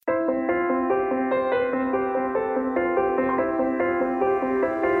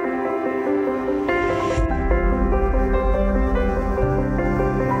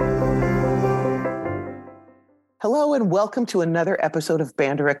Hello and welcome to another episode of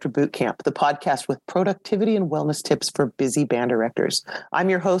Band Director Bootcamp, the podcast with productivity and wellness tips for busy band directors. I'm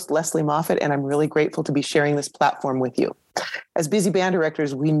your host, Lesley Moffat, and I'm really grateful to be sharing this platform with you. As busy band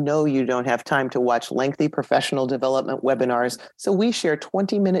directors, we know you don't have time to watch lengthy professional development webinars, so we share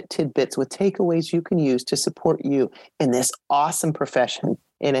 20-minute tidbits with takeaways you can use to support you in this awesome profession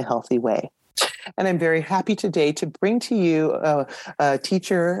in a healthy way. And I'm very happy today to bring to you a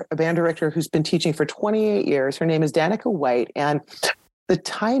teacher, a band director who's been teaching for 28 years. Her name is Danika White. And the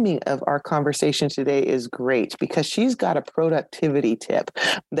timing of our conversation today is great because she's got a productivity tip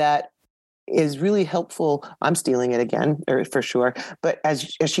that is really helpful. I'm stealing it again, for sure. But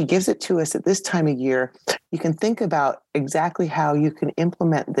as she gives it to us at this time of year, you can think about exactly how you can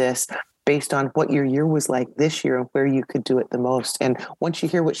implement this based on what your year was like this year and where you could do it the most. And once you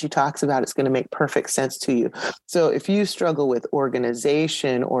hear what she talks about, it's going to make perfect sense to you. So if you struggle with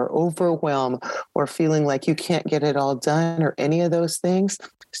organization or overwhelm or feeling like you can't get it all done or any of those things,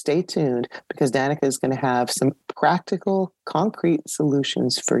 stay tuned because Danika is going to have some practical, concrete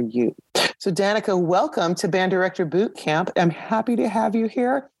solutions for you. So Danika, welcome to Band Director Bootcamp. I'm happy to have you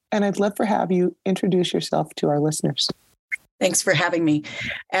here, and I'd love to have you introduce yourself to our listeners. Thanks for having me.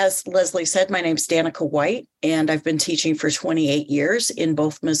 As Lesley said, my name's Danika White, and I've been teaching for 28 years in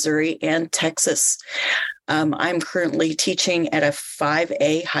both Missouri and Texas. I'm currently teaching at a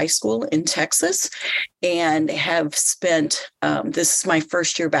 5A high school in Texas and have spent, this is my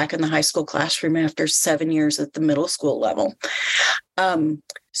first year back in the high school classroom after 7 years at the middle school level.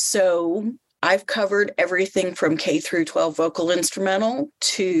 So I've covered everything from K through 12 vocal instrumental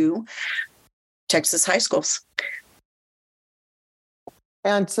to Texas high schools.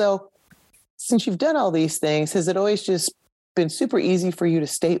 And so since you've done all these things, has it always just been super easy for you to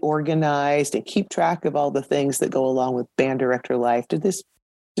stay organized and keep track of all the things that go along with band director life? Did this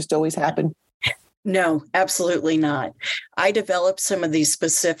just always happen? No, absolutely not. I developed some of these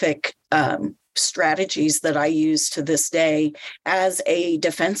specific strategies that I use to this day as a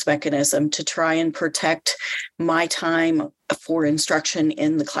defense mechanism to try and protect my time for instruction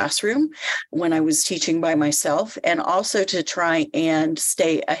in the classroom when I was teaching by myself, and also to try and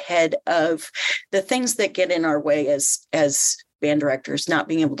stay ahead of the things that get in our way as band directors, not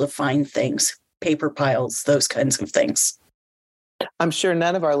being able to find things, paper piles, those kinds of things. I'm sure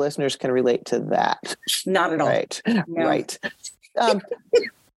none of our listeners can relate to that. Not at all. Right. No. Right.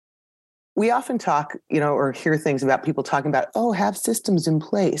 We often talk, or hear things about people talking about, have systems in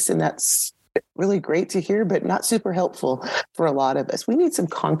place. And that's really great to hear, but not super helpful for a lot of us. We need some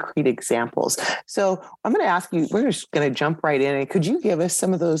concrete examples. So I'm going to ask you, we're just going to jump right in. And could you give us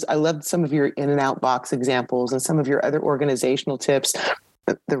some of those? I loved some of your in and out box examples and some of your other organizational tips.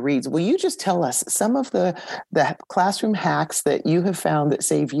 The reads. Will you just tell us some of the classroom hacks that you have found that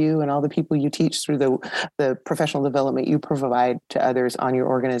save you and all the people you teach through the professional development you provide to others on your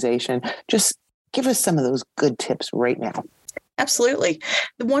organization? Just give us some of those good tips right now. Absolutely.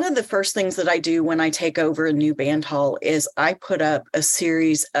 One of the first things that I do when I take over a new band hall is I put up a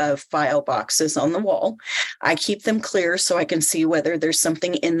series of file boxes on the wall. I keep them clear so I can see whether there's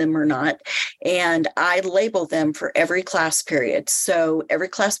something in them or not. And I label them for every class period. So every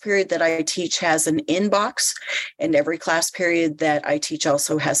class period that I teach has an inbox, and every class period that I teach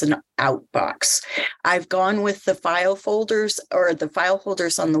also has an outbox. I've gone with the file folders or the file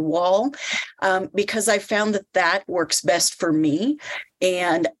holders on the wall because I found that works best for me.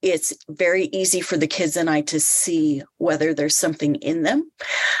 And it's very easy for the kids and I to see whether there's something in them.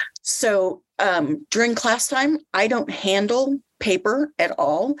 So during class time, I don't handle paper at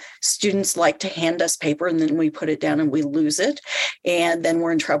all. Students like to hand us paper and then we put it down and we lose it. And then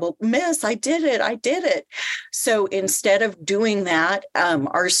we're in trouble. Miss, I did it. So instead of doing that,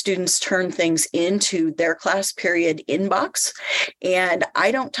 our students turn things into their class period inbox. And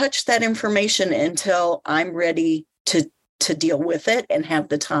I don't touch that information until I'm ready to deal with it and have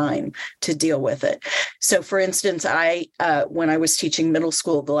the time to deal with it. So for instance, when I was teaching middle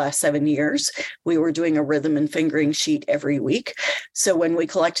school the last 7 years, we were doing a rhythm and fingering sheet every week. So when we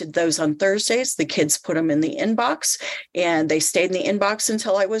collected those on Thursdays, the kids put them in the inbox and they stayed in the inbox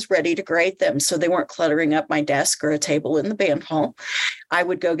until I was ready to grade them. So they weren't cluttering up my desk or a table in the band hall. I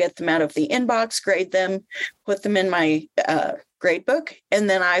would go get them out of the inbox, grade them, put them in my grade book, and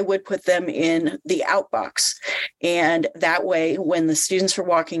then I would put them in the outbox. And that way, when the students are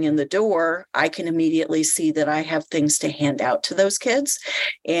walking in the door, I can immediately see that I have things to hand out to those kids.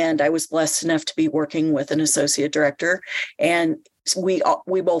 And I was blessed enough to be working with an associate director, and we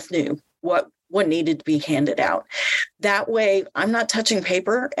both knew what what needed to be handed out. That way, I'm not touching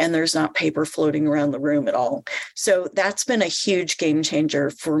paper and there's not paper floating around the room at all. So that's been a huge game changer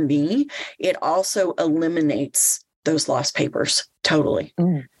for me. It also eliminates those lost papers totally.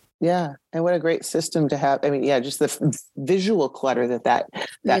 Mm. Yeah. And what a great system to have. I mean, yeah, just the visual clutter that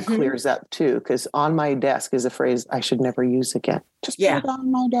clears up too. Because on my desk is a phrase I should never use again. Just put it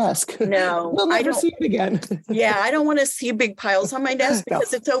on my desk. No, we'll never see it again. Yeah, I don't want to see big piles on my desk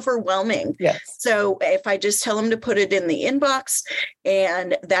because it's overwhelming. Yes. So if I just tell them to put it in the inbox,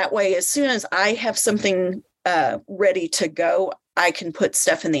 and that way, as soon as I have something ready to go, I can put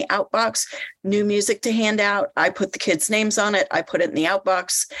stuff in the outbox, new music to hand out. I put the kids' names on it. I put it in the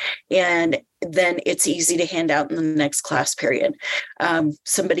outbox, and then it's easy to hand out in the next class period.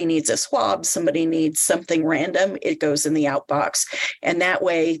 Somebody needs a swab, somebody needs something random, it goes in the outbox. And that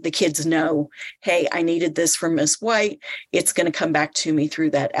way the kids know, hey, I needed this from Miss White. It's going to come back to me through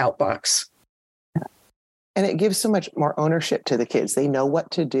that outbox. And it gives so much more ownership to the kids. They know what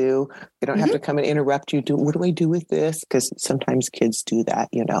to do. They don't have to come and interrupt you. What do I do with this? Because sometimes kids do that,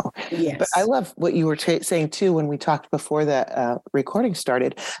 Yes. But I love what you were saying too, when we talked before the recording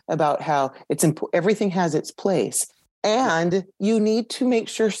started, about how everything has its place. And you need to make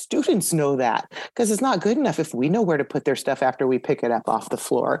sure students know that, because it's not good enough if we know where to put their stuff after we pick it up off the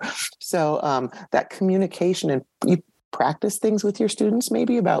floor. So that communication, and you practice things with your students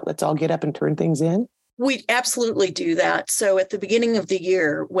maybe about let's all get up and turn things in. We absolutely do that. So at the beginning of the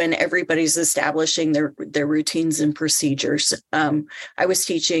year, when everybody's establishing their routines and procedures, I was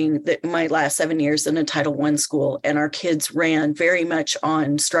teaching my last 7 years in a Title I school, and our kids ran very much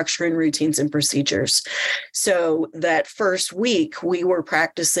on structure and routines and procedures. So that first week, we were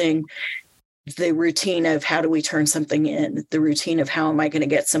practicing the routine of how do we turn something in, the routine of how am I going to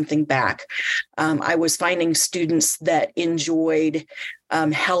get something back. I was finding students that enjoyed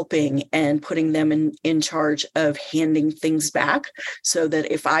helping and putting them in charge of handing things back, so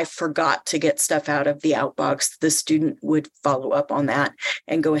that if I forgot to get stuff out of the outbox, the student would follow up on that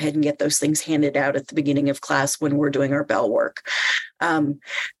and go ahead and get those things handed out at the beginning of class when we're doing our bell work.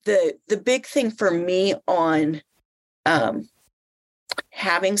 The big thing for me on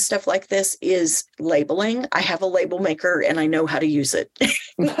having stuff like this is labeling. I have a label maker and I know how to use it.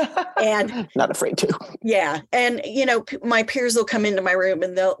 And not afraid to. Yeah. And, my peers will come into my room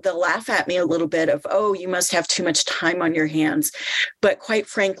and they'll laugh at me a little bit of, oh, you must have too much time on your hands. But quite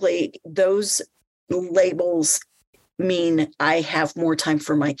frankly, those labels mean I have more time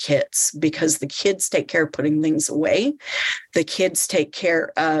for my kids, because the kids take care of putting things away. The kids take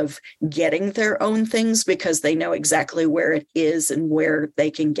care of getting their own things because they know exactly where it is and where they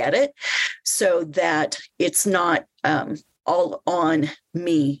can get it, so that it's not all on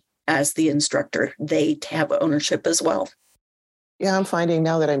me as the instructor. They have ownership as well. Yeah, I'm finding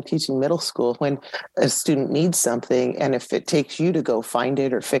now that I'm teaching middle school, when a student needs something, and if it takes you to go find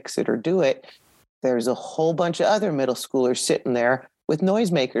it or fix it or do it, there's a whole bunch of other middle schoolers sitting there with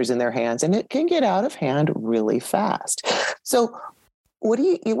noisemakers in their hands, and it can get out of hand really fast. So what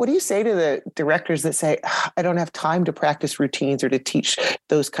do you say to the directors that say, I don't have time to practice routines or to teach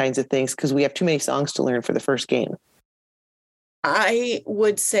those kinds of things because we have too many songs to learn for the first game? I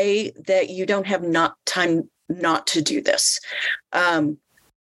would say that you don't have time not to do this.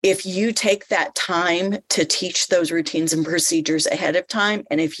 If you take that time to teach those routines and procedures ahead of time,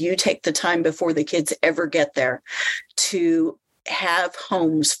 and if you take the time before the kids ever get there to have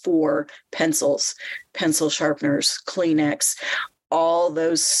homes for pencils, pencil sharpeners, Kleenex, all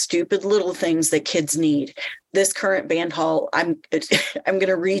those stupid little things that kids need. This current band hall, I'm going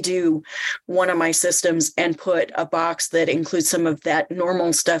to redo one of my systems and put a box that includes some of that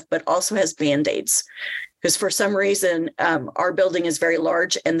normal stuff, but also has Band-Aids. Because for some reason, our building is very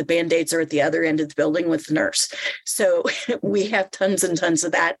large and the Band-Aids are at the other end of the building with the nurse. So we have tons and tons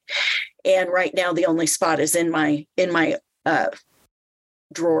of that. And right now, the only spot is in my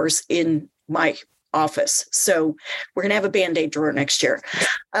drawers in my office. So we're going to have a Band-Aid drawer next year.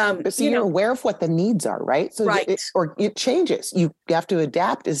 But so you're aware of what the needs are, right? So right. It changes. You have to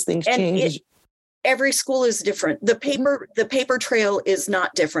adapt as things change. Every school is different. The paper trail is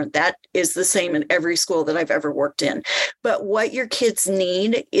not different. That is the same in every school that I've ever worked in. But what your kids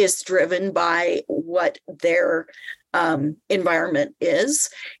need is driven by what their environment is.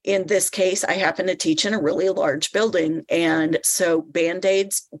 In this case, I happen to teach in a really large building. And so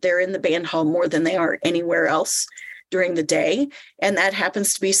Band-Aids, they're in the band hall more than they are anywhere else during the day. And that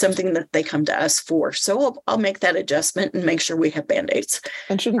happens to be something that they come to us for. So I'll make that adjustment and make sure we have Band-Aids.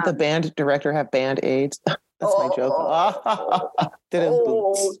 And shouldn't the band director have Band-Aids? That's my joke.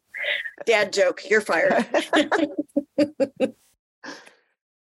 Dad joke, you're fired.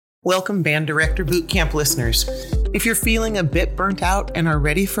 Welcome, Band Director Bootcamp listeners. If you're feeling a bit burnt out and are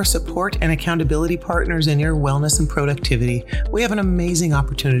ready for support and accountability partners in your wellness and productivity, we have an amazing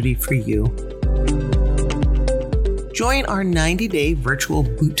opportunity for you. Join our 90-day virtual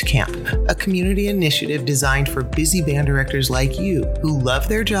bootcamp, a community initiative designed for busy band directors like you who love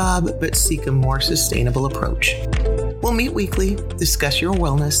their job but seek a more sustainable approach. We'll meet weekly, discuss your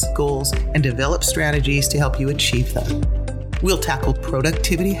wellness goals, and develop strategies to help you achieve them. We'll tackle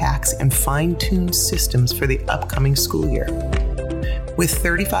productivity hacks and fine-tuned systems for the upcoming school year. With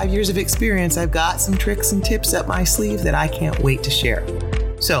 35 years of experience, I've got some tricks and tips up my sleeve that I can't wait to share.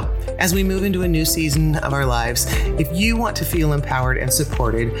 So, as we move into a new season of our lives, if you want to feel empowered and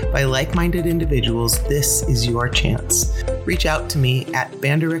supported by like-minded individuals, this is your chance. Reach out to me at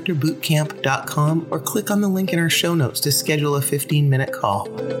banddirectorbootcamp.com or click on the link in our show notes to schedule a 15-minute call.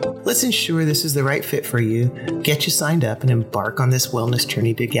 Let's ensure this is the right fit for you, get you signed up, and embark on this wellness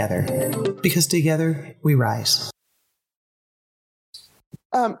journey together. Because together, we rise.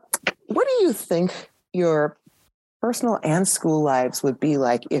 What do you think your personal and school lives would be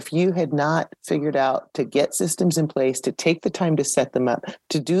like if you had not figured out to get systems in place, to take the time to set them up,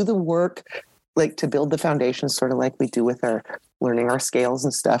 to do the work, like to build the foundation, sort of like we do with our learning our scales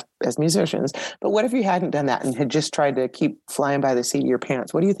and stuff as musicians. But what if you hadn't done that and had just tried to keep flying by the seat of your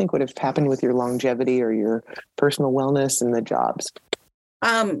pants? What do you think would have happened with your longevity or your personal wellness and the jobs?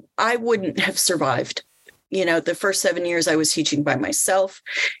 I wouldn't have survived. The first 7 years I was teaching by myself,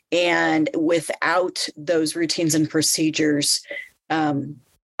 and without those routines and procedures,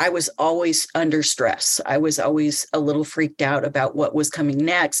 I was always under stress. I was always a little freaked out about what was coming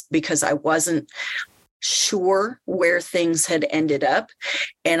next because I wasn't sure where things had ended up,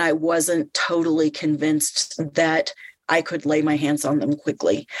 and I wasn't totally convinced that I could lay my hands on them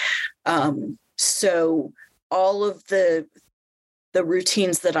quickly. So all of the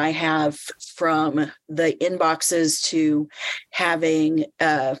routines that I have, from the inboxes to having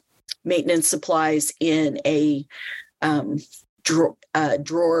maintenance supplies in a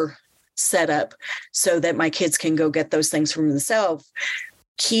drawer set up so that my kids can go get those things from themselves,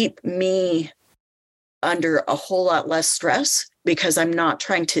 keep me under a whole lot less stress because I'm not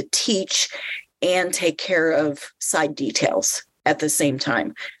trying to teach and take care of side details at the same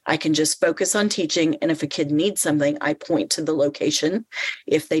time. I can just focus on teaching. And if a kid needs something, I point to the location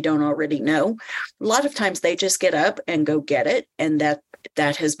if they don't already know. A lot of times they just get up and go get it. And that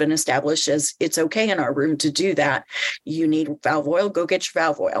has been established as it's okay in our room to do that. You need valve oil, go get your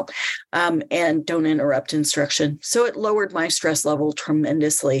valve oil, and don't interrupt instruction. So it lowered my stress level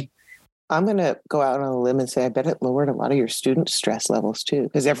tremendously. I'm going to go out on a limb and say, I bet it lowered a lot of your student stress levels too.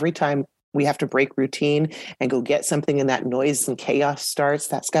 Because every time we have to break routine and go get something and that noise and chaos starts,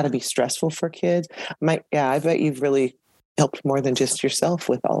 that's got to be stressful for kids. I bet you've really helped more than just yourself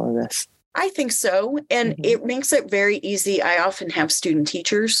with all of this. I think so. And it makes it very easy. I often have student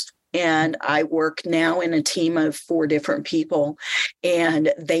teachers, and I work now in a team of 4 different people.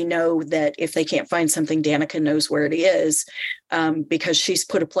 And they know that if they can't find something, Danika knows where it is, because she's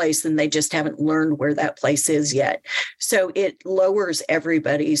put a place and they just haven't learned where that place is yet. So it lowers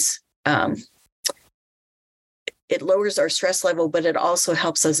everybody's it lowers our stress level, but it also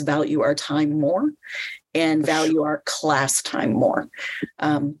helps us value our time more and value our class time more,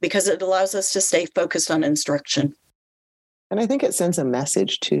 because it allows us to stay focused on instruction. And I think it sends a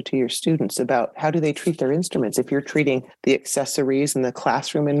message to your students about how do they treat their instruments. If you're treating the accessories in the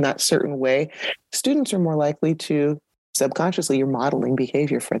classroom in that certain way, students are more likely to subconsciously, you're modeling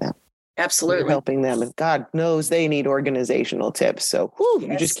behavior for them. Absolutely. You're helping them. And God knows they need organizational tips. So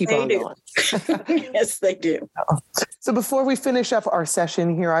you just keep on going. Yes, they do. So before we finish up our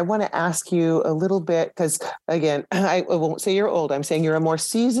session here, I want to ask you a little bit, because again, I won't say you're old. I'm saying you're a more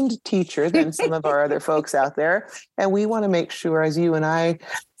seasoned teacher than some of our other folks out there. And we want to make sure, as you and I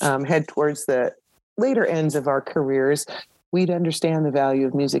head towards the later ends of our careers, we'd understand the value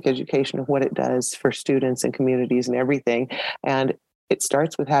of music education, of what it does for students and communities and everything. And it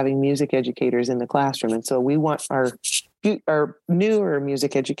starts with having music educators in the classroom. And so we want our newer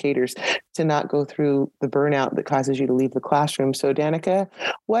music educators to not go through the burnout that causes you to leave the classroom. So Danika,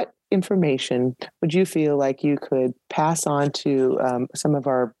 what information would you feel like you could pass on to some of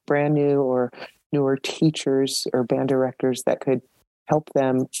our brand new or newer teachers or band directors that could help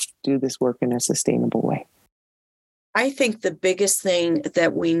them do this work in a sustainable way? I think the biggest thing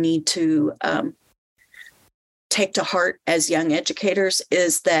that we need to take to heart as young educators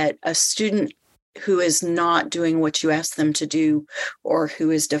is that a student who is not doing what you ask them to do, or who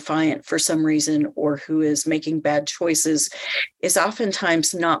is defiant for some reason, or who is making bad choices, is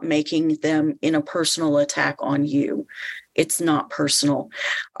oftentimes not making them in a personal attack on you. It's not personal.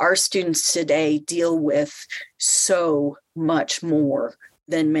 Our students today deal with so much more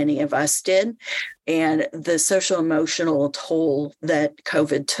than many of us did. And the social emotional toll that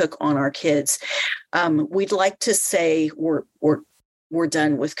COVID took on our kids, we'd like to say we're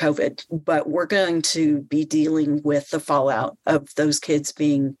done with COVID, but we're going to be dealing with the fallout of those kids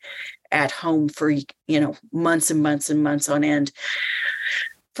being at home for, months and months and months on end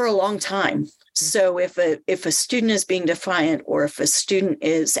for a long time. So if a student is being defiant, or if a student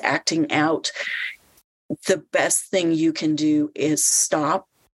is acting out, the best thing you can do is stop,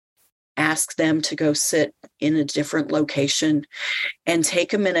 ask them to go sit in a different location, and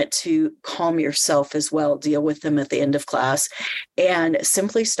take a minute to calm yourself as well, deal with them at the end of class, and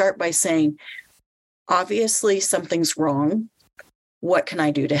simply start by saying, obviously something's wrong. What can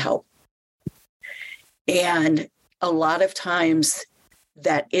I do to help? And a lot of times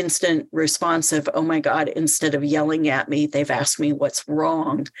that instant response of, oh my God, instead of yelling at me, they've asked me what's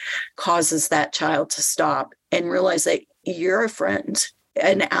wrong, causes that child to stop and realize that you're a friend,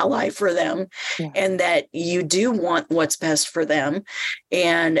 an ally for them, and that you do want what's best for them.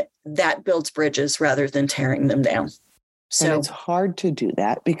 And that builds bridges rather than tearing them down. So and it's hard to do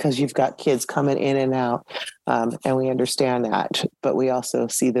that because you've got kids coming in and out, and we understand that, but we also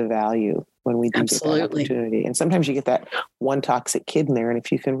see the value when we do get that opportunity. And sometimes you get that one toxic kid in there. And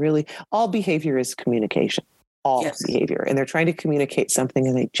if you can really, all behavior is communication, behavior. And they're trying to communicate something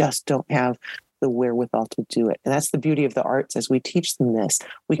and they just don't have the wherewithal to do it. And that's the beauty of the arts. As we teach them this,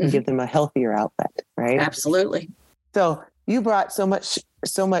 we can give them a healthier outlet, right? Absolutely. So you brought so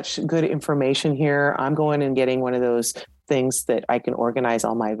much good information here. I'm going and getting one of those things that I can organize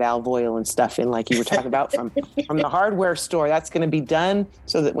all my valve oil and stuff in, like you were talking about from the hardware store. That's going to be done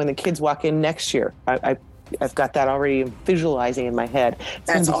so that when the kids walk in next year, I've got that already visualizing in my head.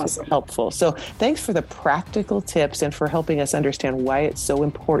 That's awesome. Helpful. So thanks for the practical tips and for helping us understand why it's so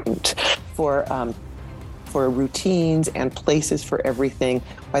important for routines and places for everything,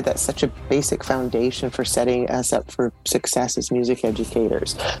 why that's such a basic foundation for setting us up for success as music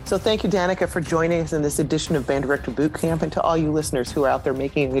educators. So thank you, Danika, for joining us in this edition of Band Director Boot Camp, and to all you listeners who are out there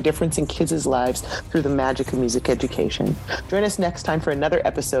making a difference in kids' lives through the magic of music education. Join us next time for another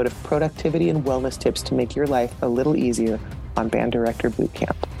episode of productivity and wellness tips to make your life a little easier on Band Director Boot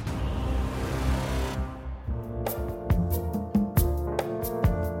Camp.